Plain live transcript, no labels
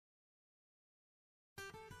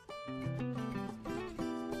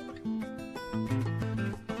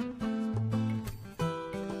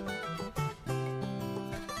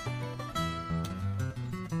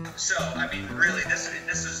So, I mean, really, this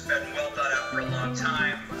has been well thought out for a long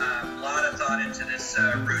time. A lot of thought into this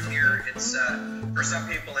route here. It's for some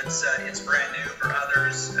people, it's brand new. For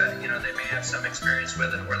others, you know, they may have some experience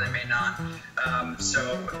with it, or they may not.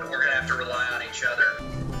 So, we're gonna have to rely on each other.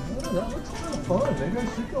 Oh, that looks kind of fun. Maybe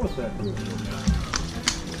I should go with that group.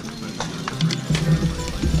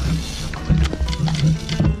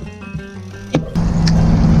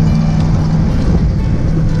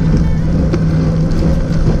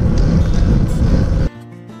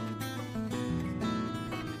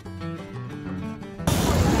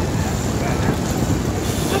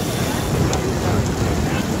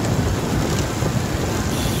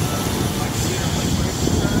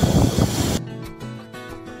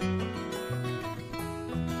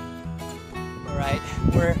 Alright,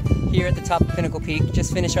 we're here at the top of Pinnacle Peak.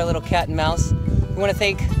 Just finished our little cat and mouse. We want to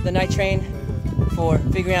thank the night train for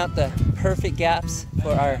figuring out the perfect gaps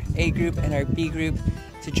for our A group and our B group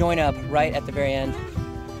to join up right at the very end.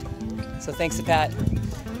 So thanks to Pat.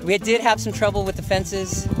 We did have some trouble with the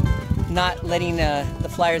fences, not letting the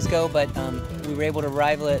flyers go, but we were able to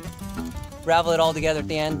ravel it all together at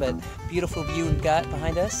the end. But beautiful view we've got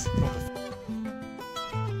behind us.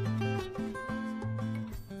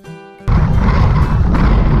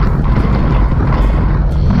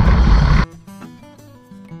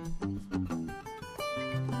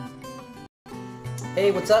 Hey,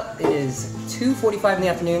 what's up? It is 2:45 in the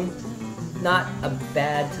afternoon. Not a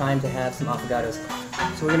bad time to have some affogatos.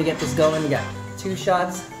 So we're gonna get this going. We got 2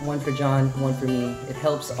 shots, one for John, one for me. It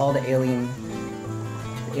helps all the alien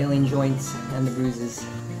joints and the bruises.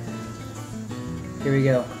 Here we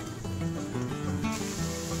go.